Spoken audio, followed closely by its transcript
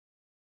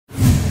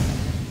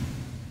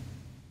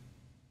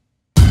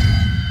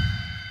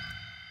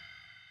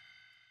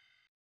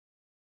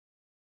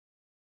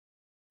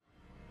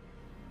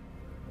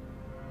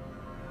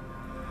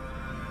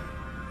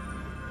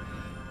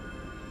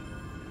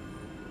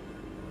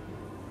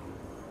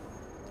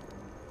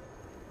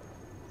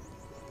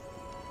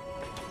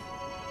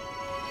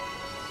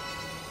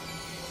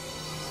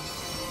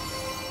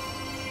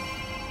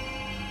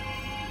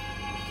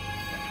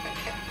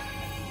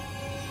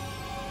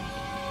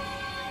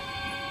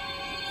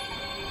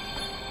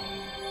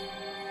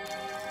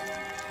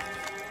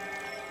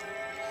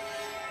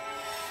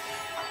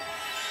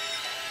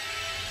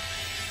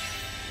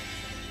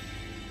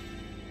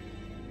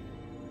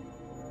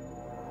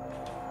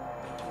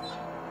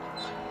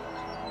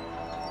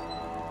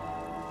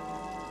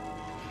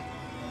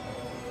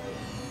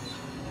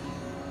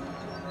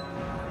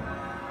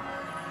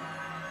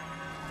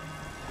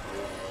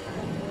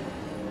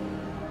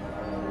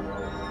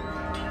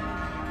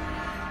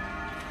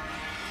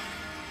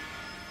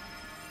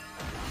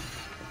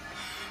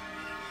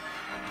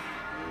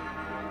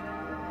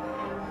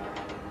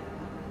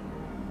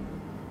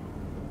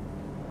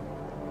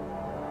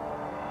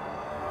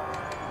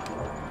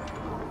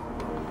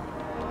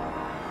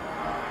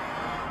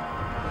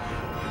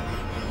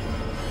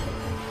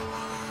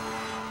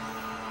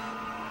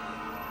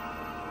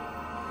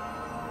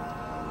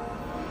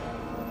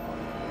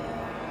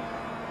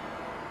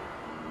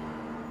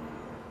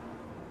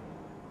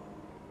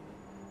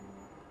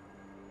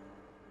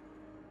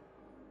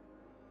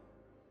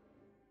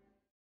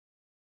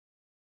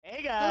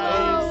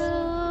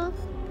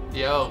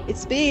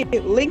It's me,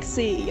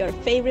 Linksy, your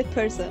favorite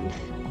person.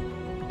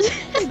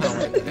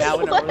 Now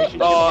in a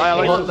relationship. Oh, I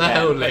like What the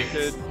hell,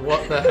 Lynx?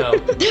 What the hell?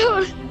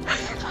 Dude.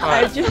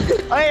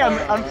 Hey,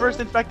 I'm first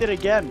infected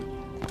again.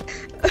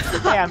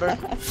 Hey, Amber.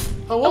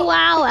 Oh, what?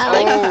 Wow,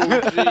 Alex.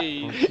 Oh,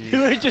 jeez.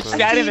 You were just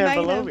standing there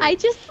below me.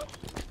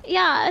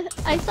 Yeah,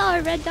 I saw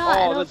a red dot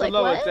and I Oh, was there's a like,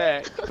 lower what?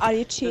 deck. Are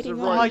you cheating?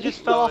 There's a Oh, I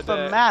just fell off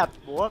the map.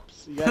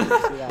 Whoops. You guys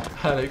didn't see that.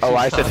 Alex, Oh,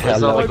 I said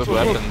hello. Good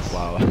weapons.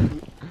 Wow.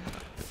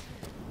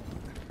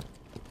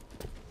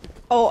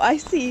 Oh, I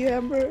see you,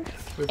 Amber.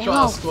 We've got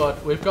our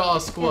squad. We've got our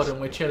squad and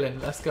we're chilling.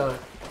 Let's go.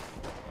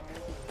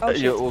 Oh, You're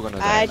shit. all gonna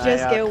I die.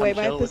 just gave come away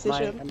my chill with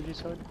position. energy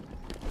sword?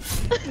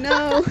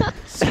 No.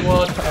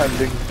 Squad.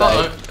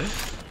 Uh-oh.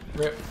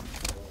 Rip.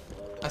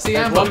 I see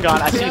There's Amber. one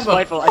gone. I see Amber.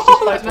 Spiteful. I see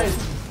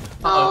Spiteful.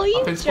 Oh, you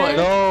I've been spotted.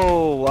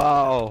 No,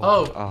 wow.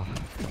 Oh.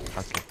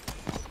 Okay.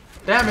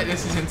 Damn it,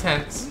 this is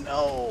intense.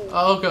 No.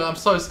 Oh god, I'm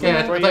so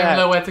scared. Where I you don't even at?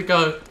 know where to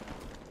go.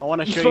 I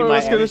want to show you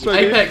my energy.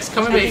 Apex,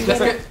 come with me.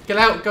 Let's get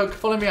out. Go,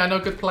 follow me. I know a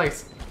good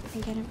place. I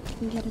can get him. I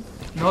can get him.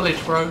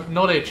 Knowledge, bro.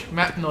 Knowledge.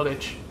 Map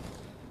knowledge.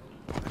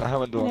 I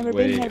haven't done Never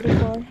been here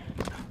before.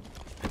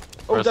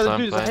 Oh, there's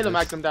a Halo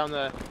Magnum down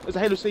there. There's a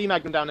Halo C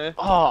Magnum down here.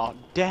 Oh,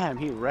 damn,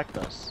 he wrecked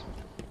us.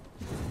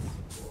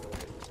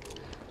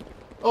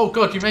 Oh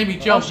god, you made me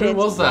jump. Who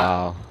was that?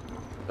 Wow.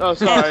 Oh,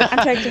 sorry. I'm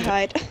trying to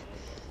hide.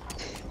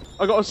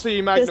 I got a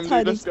C Magnum,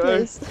 dude. Let's go.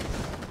 This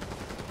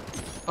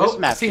Oh,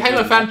 map see is Halo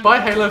really fan. much Bye,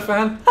 better. Halo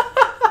fan.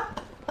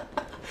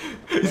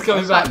 He's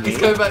coming back. not He's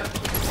me. coming back.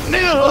 No!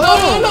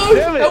 Oh, no!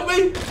 Damn it. Help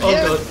me! Oh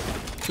Yes. god.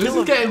 This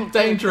is getting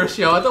dangerous,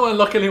 yo. I don't want to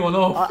lock anyone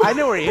off. I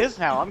know where he is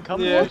now. I'm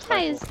coming. Yeah.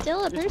 Wolfie is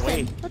still a Just person.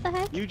 wait. What the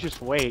heck? You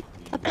just wait.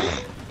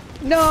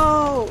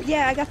 No.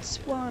 Yeah, I got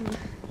spawned.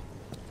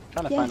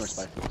 Trying to find where Yes.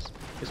 Spiteful is.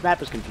 This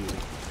map is confusing.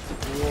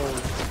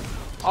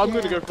 I'm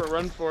gonna go for a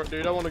run for it,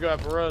 dude. I want to go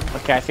have a run.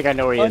 Okay, I think I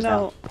know where he Oh is now.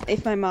 no.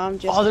 If my mom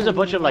just. Oh, there's a told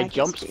bunch me of like I can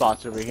jump speak.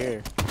 spots over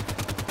here.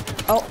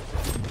 Oh,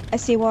 I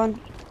see one.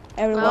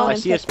 Everyone. Oh, I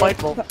see a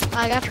Spiteful.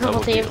 I got triple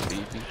team.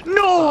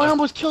 No, I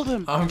almost killed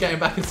him. I'm getting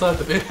back inside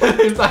the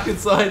bit. Back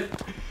inside.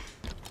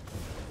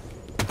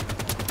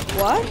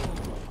 What?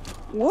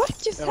 What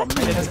just Oh, happened?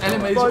 There's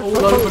enemies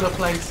all over the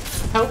place.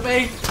 Help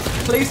me.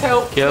 Please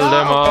help. Kill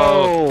them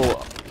all.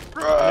 Oh.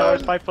 I know where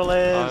Spiteful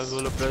I is.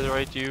 will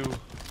obliterate you.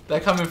 They're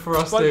coming for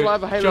us, Spiteful, dude. I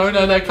have a Halo Jonah, C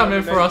they're Magnum, coming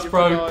and for then us, you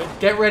bro. can die.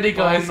 Get ready,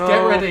 guys. no.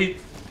 Get ready.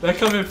 They're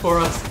coming for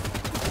us.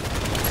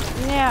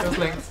 Yeah. Just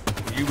links.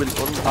 You will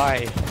all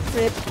die.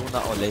 Rip. Sooner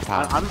or later.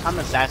 I'm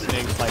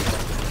assassinating Spiteful.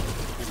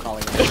 I'm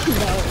calling it.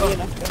 No, you're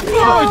not.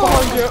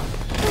 Oh,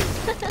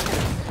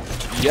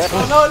 Yes.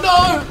 oh no,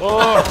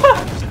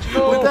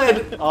 no! We're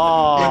dead.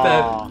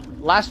 Oh,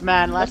 last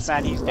man,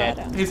 he's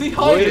dead. Is he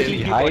Where is hiding? he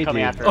People are coming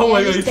hiding? after Oh us. my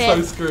Yeah, god, he's he's so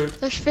dead. screwed.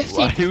 There's 50.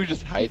 Why you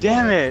just hiding?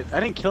 Damn it! I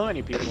didn't kill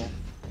any people.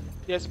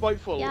 Yeah,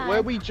 Spiteful. Yeah.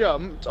 Where we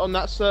jumped on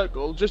that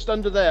circle, just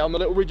under there on the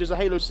little ridge is a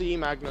Halo C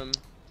Magnum.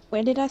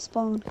 Where did I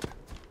spawn?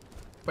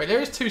 Wait,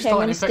 there is two Okay, I'm starting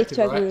gonna stick infected,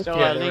 to a right? group. So,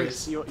 Yeah, there Lynx,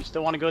 is. you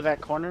still want to go to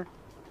that corner?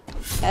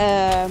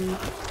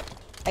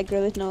 A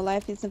girl with no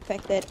life is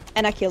infected,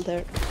 and I killed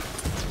her.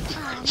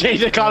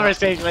 Change the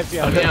conversation. Let's see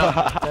how Let me it goes.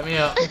 out. Let me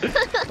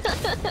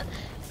out.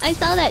 I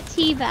saw that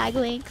teabag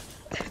link.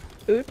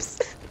 Oops.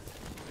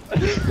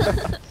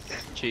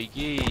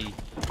 Cheeky.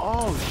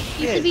 Oh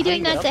shit! You should be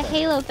doing how that do to you get up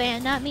Halo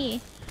fan, not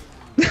me.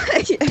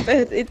 Yeah,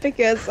 but it's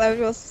because I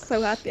was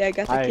so happy I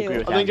got the I kill. agree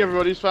with I think that.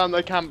 everybody's found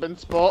their camping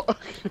spot.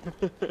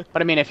 there?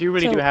 But I mean, if you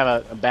really So- do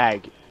have a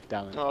bag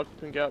down there. Oh, I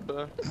can get up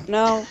there.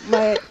 No,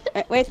 my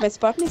wait, my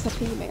partner is a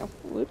female.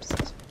 Whoops.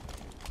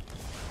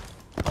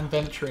 I'm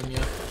venturing you.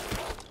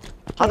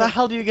 How the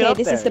hell do you get Okay, up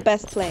this there? is the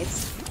best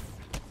place.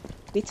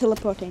 We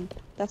teleporting.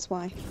 That's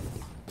why.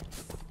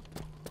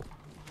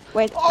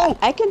 Wait, Oh!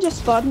 I can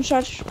just button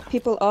charge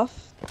people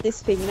off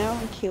this thing now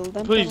and kill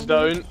them. Please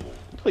probably. don't.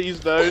 Please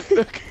don't.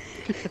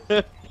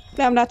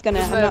 No, I'm not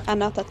gonna. I'm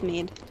not that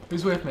mean.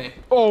 Who's with me?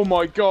 Oh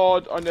my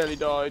god, I nearly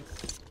died.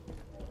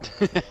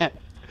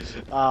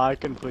 I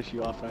can push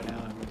you off right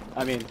now.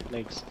 I mean,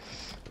 Lynx.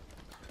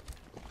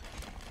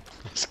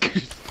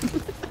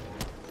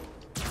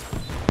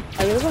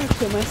 I really want to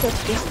kill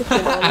myself just to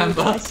kill all you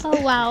Amber. guys.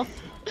 Oh wow.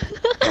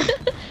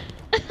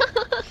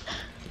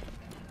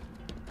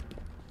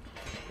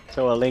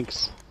 So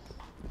Lynx.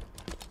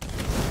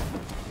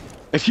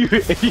 If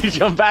you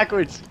jump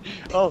backwards.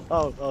 Oh,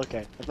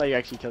 okay. I thought you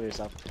actually killed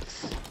yourself.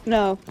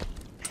 No.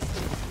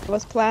 I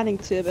was planning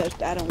to,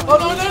 but I don't Oh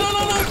want no, to. no, no, no,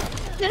 no!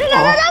 No, no, no,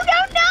 no, no,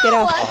 no, no! Get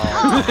off.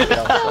 Oh, so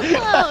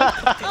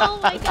close. Oh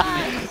my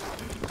god.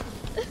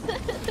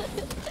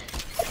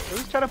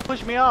 Who's trying to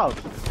push me off?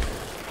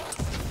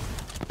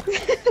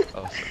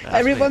 Oh, so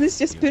Everyone is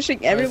just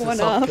pushing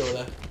everyone off.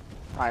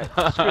 Alright,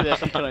 screw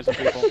this. I'm killing some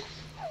people.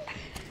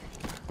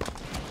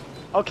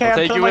 Okay, I'll I'm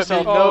take killing you with me.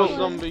 myself. Oh, No.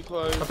 zombie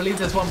clothes. I believe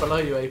there's one below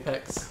you,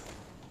 Apex.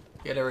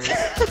 Yeah, there is.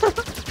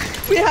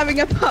 We're having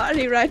a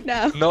party right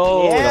now.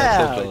 No, that's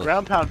Yeah, simple.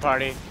 ground pound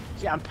party.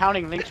 See, I'm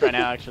pounding Lynx right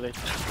now, actually.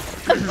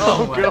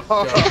 Oh my god.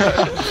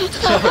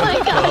 Oh my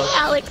gosh,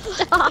 Alex,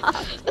 stop.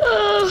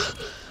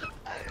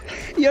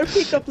 Your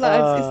pickup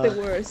lines is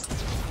the worst.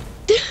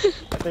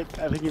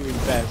 I think you'd be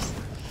best.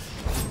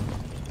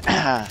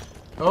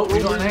 Oh, we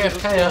got an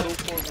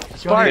AFK.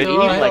 Spartan,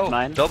 you alright? like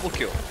mine. Double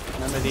kill.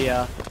 Remember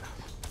the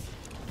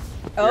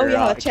Oh, your,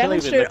 yeah, Achilles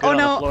challenger. looked good Oh on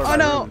the no, floor of oh my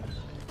no. room.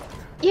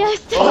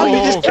 Yes. Oh, you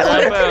just Oh,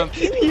 killed her. bam.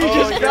 You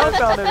just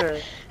bounced on her.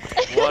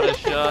 What a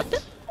shot.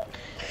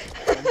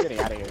 I'm getting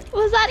out of here.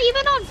 Was that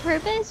even on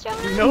purpose,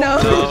 Jonah? Nope.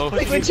 No, No.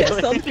 like we're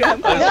just on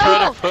camera. I was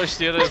trying to push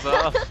the others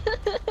off.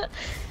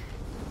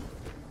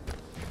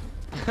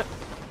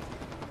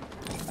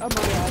 Oh my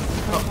god.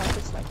 Oh my god,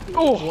 it's like the-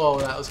 Oh, Whoa,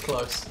 that was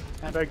close.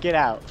 Amber, get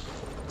out.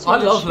 I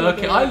love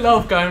lurking. I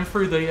love going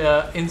through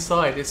the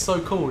inside. It's so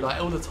cool.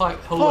 Like all the tight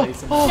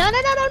hallways. No, no,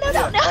 no, no, no,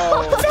 no,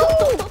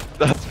 no.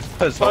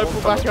 That's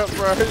Sniper back up,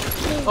 bro.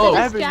 Oh,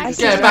 Amber, you yeah,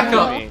 just back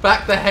surrounded me. up.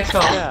 Back the heck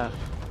up. Yeah.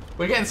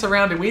 We're getting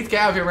surrounded. We need to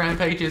get out of your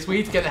rampages. We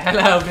need to get the hell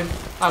out of it.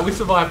 Oh, we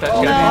survived that. Oh,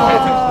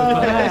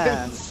 Oh,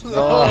 shit. man.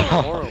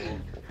 No. horrible.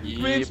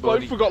 Me and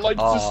Spike forgot like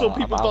just saw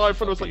people die in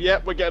front of us. Like,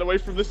 yep, we're getting away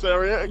from this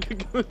area.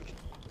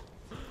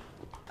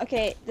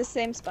 Okay, the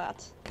same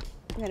spot.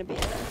 I'm gonna be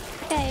there.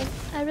 Okay,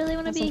 I really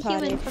want to be a Some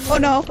human party. from Oh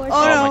no! the Oh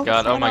no! my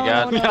god, oh my no,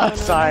 god. no, no, no, no,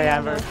 Sorry, no, no,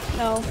 Amber.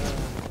 No.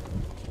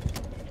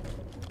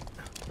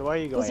 So where are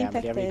you Who's going,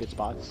 Amber? Do you have any infected? good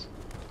spots?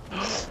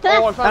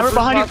 Oh, I found Amber, a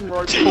behind you.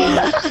 bro.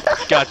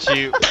 Got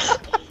you.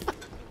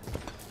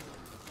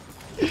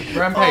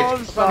 Rampage. Oh,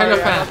 I'm sorry, Hello,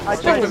 I fan.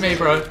 Stick tried with to- me,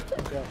 bro.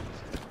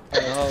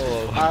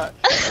 Oh.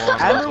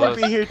 Amber would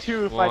be here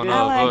too if I One didn't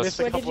of us. miss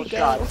a Where did couple you go?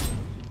 shots.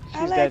 She's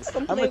Alex, dead.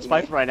 don't I'm with leave me.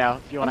 Spike right now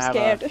if you I'm want to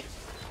have scared.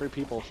 3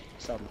 people.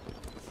 So.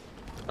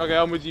 Okay,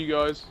 I'm with you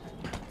guys.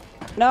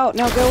 No,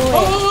 no, go away.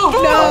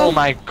 Oh, Oh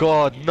my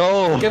god,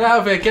 no! Get out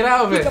of it. Get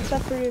out of Pick it. up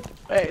that fruit.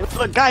 Hey,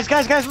 look, guys,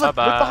 look,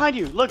 Bye-bye. look behind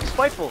you. Look,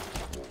 Spiteful.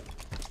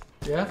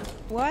 Yeah.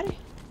 What?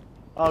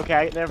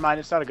 Okay, never mind.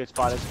 It's not a good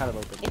spot. It's kind of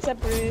open. It's a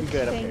brute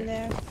Good up thing here.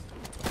 there.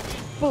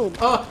 Boom.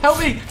 Oh, help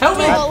me. Help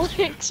me. Oh,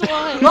 Alex,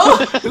 why?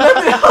 Oh, let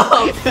me up.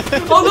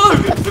 Oh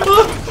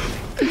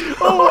no.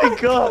 Oh my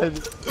god!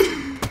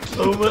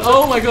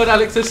 Oh my god,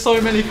 Alex, there's so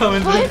many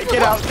coming. What?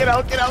 Get out! Get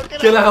out! Get out!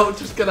 Get out.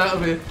 Just get out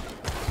of here.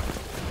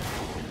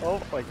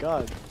 Oh my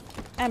god!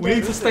 Amber. We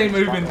need to stay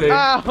moving, dude.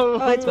 Ow!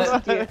 Oh, it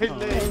wasn't you. Right.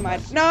 Never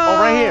mind. No! Oh,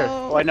 right here.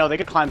 Oh, I know they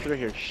could climb through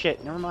here.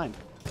 Shit, never mind.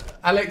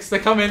 Alex, they're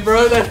coming,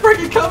 bro. They're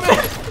freaking coming.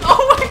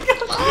 Oh my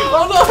god.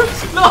 Oh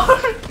no. No.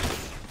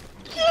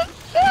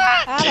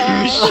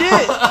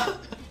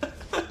 Alex.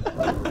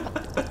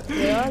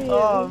 Where are you?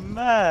 Oh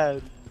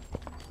man!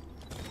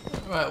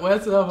 Right,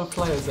 where's the other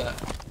players at?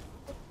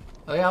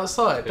 Are they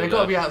outside? They've got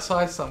to left. be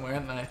outside somewhere,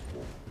 aren't they?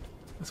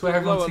 That's where Lower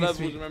everyone seems levels,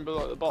 to be. remember,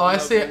 like the Oh, bottom I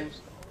see it.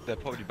 levels. They're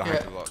probably behind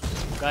Yeah. the rock.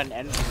 Gun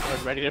and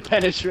we're ready to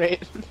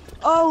penetrate.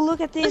 Oh,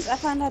 look at this. I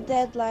found a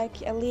dead,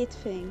 like, elite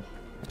thing.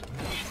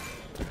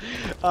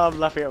 I'm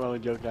laughing at my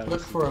own joke now.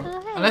 Look for them.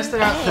 Oh, hey. Unless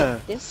they're out. Hey,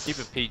 this. Keep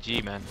it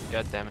PG, man.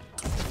 God damn it.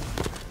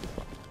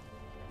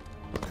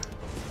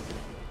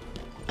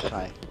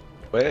 Hi.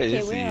 Where Okay,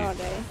 is he? where are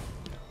they?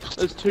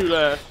 There's 2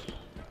 left.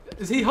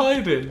 Is he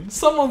hiding?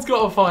 Someone's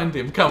got to find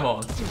him. Come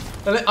on.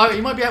 Oh,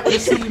 he might be out where the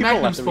C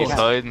Magnum left him, he's spawns.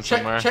 hiding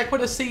somewhere. Check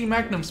where the C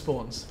Magnum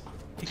spawns.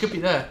 He could be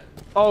there.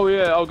 Oh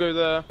yeah, I'll go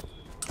there.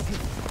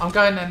 I'm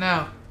going there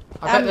now.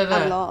 I bet they're I'm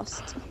there.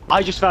 lost.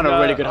 I just found a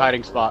No, really good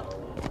hiding spot.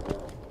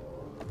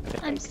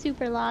 I'm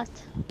super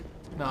lost.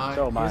 No,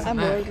 So am I. he isn't I'm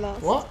there. worried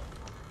lost. What?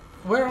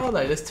 Where are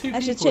they? There's 2 I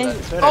should people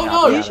change- there. Better Oh not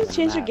no! be You out should of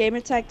change the your map. gamer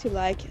tag to,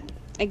 like,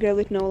 a girl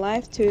with no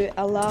life to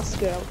a lost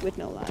girl with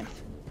no life.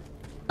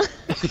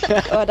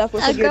 Oh, that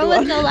was a A good girl one.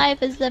 with no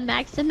life is the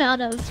max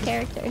amount of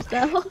characters,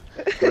 though.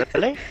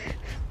 Really?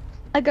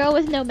 A girl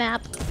with no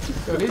map.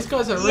 Yo, these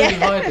guys are really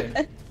hiding.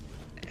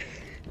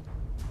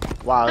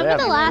 Wow, I'm they have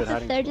gonna really laugh good if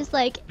hiding they're just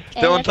like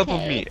They're on top of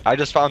AFK. me. I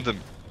just found them.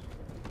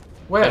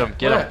 Where? Get 'em,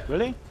 get 'em. Where? spots.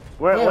 Really?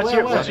 Where? Where, what's where,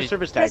 your where? what's your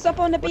service tag? Press up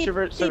on the What's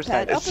your service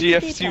D-pad. tag? Up on the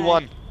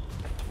CFC1.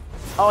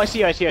 Oh, I see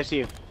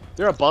you.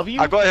 They're above you?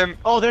 I got him.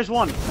 Oh, there's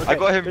one. Okay, I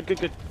got him.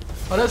 Good.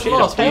 Oh, that's Shit,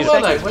 lost. Where okay,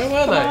 were they? second. Where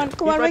were Come they? on, He's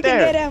we right can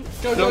there. get him.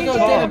 Go, Don't get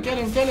fall. him, get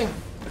him, get him.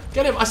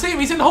 Get him. I see him.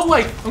 He's in the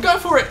hallway. I'm going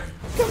for it.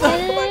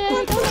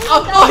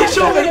 Oh, Oh, he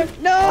shot me.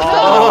 No!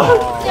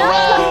 Oh.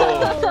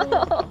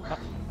 no!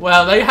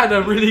 Well, they had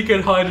a really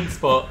good hiding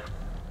spot.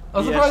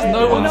 I'm Yes, surprised they no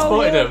did. one No, spotted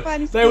we him. don't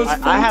find There was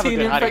space. I have a 14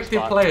 good hiding infected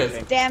spot, I players.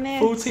 think. Damn it.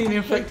 14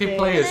 infected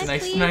players and they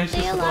Can I managed to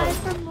please stay alive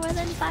survive. for more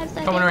than 5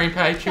 seconds? Come on, Rampage.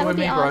 That You're would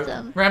with me, be bro.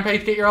 awesome.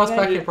 Rampage, get your ass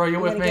back here, bro. You're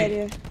with Get me.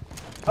 you.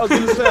 I was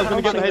gonna say I was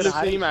gonna get the I'm Halo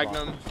hiding C spot.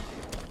 Magnum.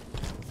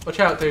 Watch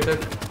out, dude.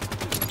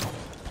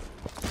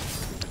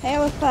 Hey,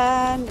 we're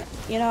fun.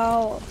 You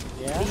know,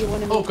 Yeah? do you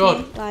want to Oh meet god,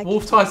 me? Like,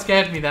 Wolf Tie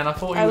scared me then. I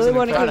thought he I was really an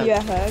want to give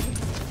infected. you a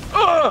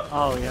hug.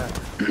 Oh yeah.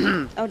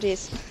 Oh,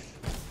 jeez.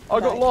 I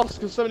got Right. lost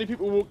because so many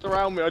people walked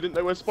around me. I didn't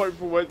know where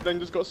Spiteful went. Then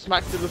just got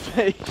smacked in the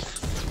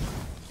face.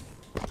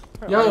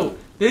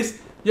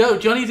 Yo,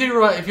 Johnny Do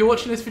Right, if you're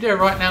watching this video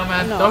right now,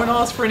 man, No. don't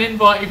ask for an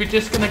invite if you're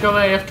just gonna go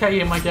AFK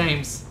in my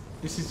games.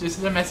 This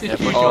is a message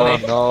for you, Oh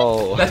Johnny. no.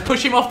 Let's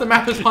push him off the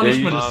map as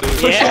punishment. you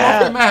Push him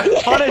off the map.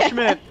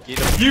 Punishment.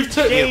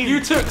 Shame. You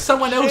took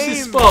someone else's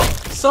Shame. spot.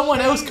 Someone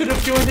else could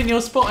have joined in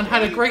your spot and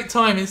had a great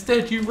time.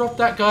 Instead, you robbed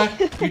that guy.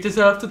 You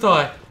deserve to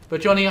die. But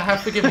Johnny, I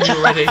have forgiven you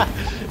already.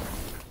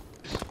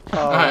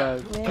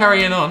 Alright,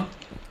 carrying on.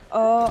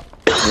 Oh,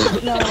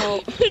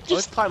 no.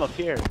 Let's climb up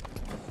here.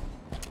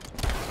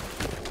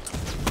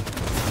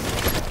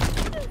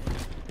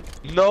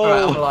 No!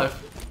 Alright, I'm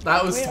alive.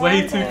 That was Where way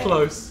are too they?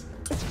 close.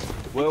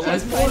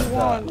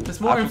 There's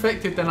more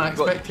infected than I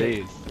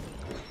expected.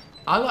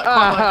 I like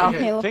quite like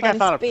it here. I think I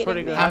found a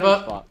pretty good hiding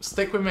Amber, spot.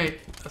 stick with me.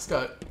 Let's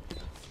go.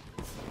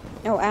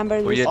 Oh, Amber.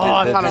 Oh, yeah, Oh,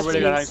 I that- found a that's really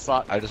good it. hiding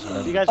spot. I just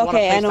If you guys want a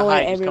Okay, I place know to where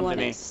hide, just come to everyone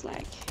me. is.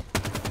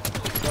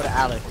 Like, Go to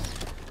Alex.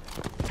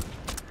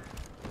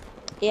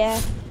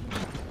 yeah,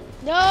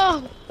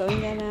 No!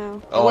 going there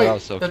now. Oh, Oh, wait, that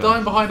was so they're close.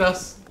 dying behind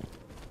us.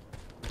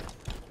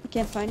 I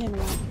can't find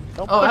anyone.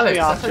 Don't Oh, push Alex, me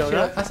off, that's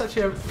Jonah.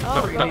 actually a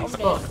Oh, pretty no, neat okay.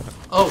 spot.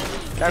 Oh,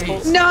 Careful.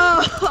 jeez.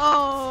 No!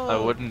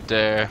 I wouldn't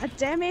dare. God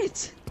damn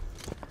it!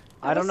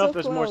 I don't know if so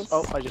there's more. close.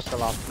 Oh, I just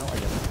fell off. No, I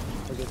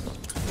didn't. We're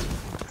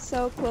good.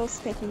 So close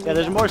taking me Yeah,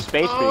 there's down. more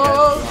space for you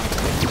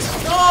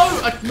guys.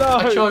 No!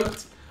 I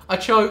choked. I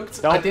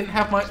choked. Nope. I didn't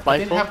have my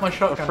We're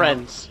shotgun.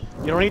 friends.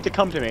 You don't need to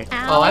come to me.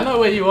 Ow. Oh, I know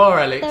where you are,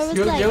 Alex. There was,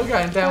 You're, like, you're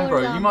going down,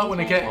 bro. 4 You might want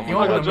to get. zombies You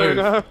right might want to move.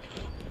 Jonah.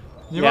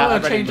 You Yeah, might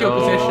want I to change already your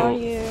know. Where are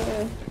position.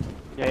 you?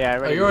 Yeah, I Oh,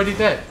 already. you're already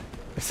dead.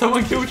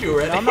 Someone killed you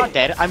already. No, I'm not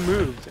dead. I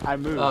moved. I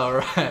moved.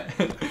 Oh,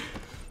 right.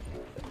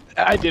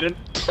 I didn't.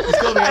 It's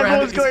got me around.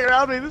 Everyone's It's- going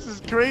around me. This is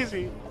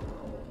crazy.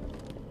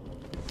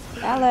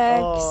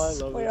 Alex, Oh,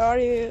 I love where it. are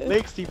you?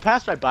 Lakes, you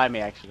passed right by me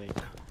actually.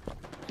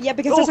 Yeah,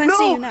 because I can't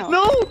see you now.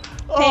 No!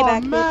 Oh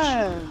Payback, bitch.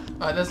 man!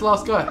 Alright, there's the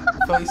last guy.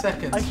 30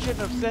 seconds. I shouldn't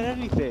have said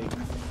anything.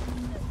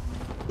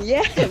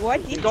 Yeah,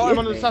 what did Got him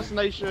on you? an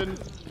assassination.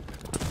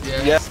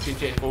 Yeah, Yeah.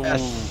 GG.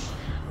 Yes.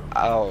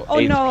 Ow, Oh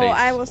 8th no, place.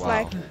 I was Wow.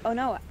 like, oh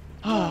no.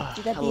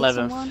 Did I beat 11th.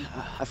 someone?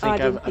 I think I I've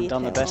didn't beat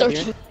done the him. best So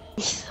here.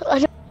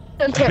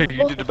 I'm you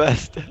terrible. did the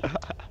best.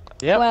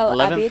 Yep, Well,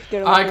 11th. I beat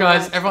girl. Alright,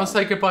 guys, everyone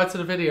say goodbye to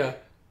the video.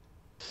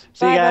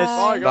 See you guys.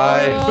 Bye-bye.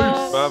 Bye.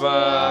 Bye. Bye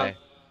bye.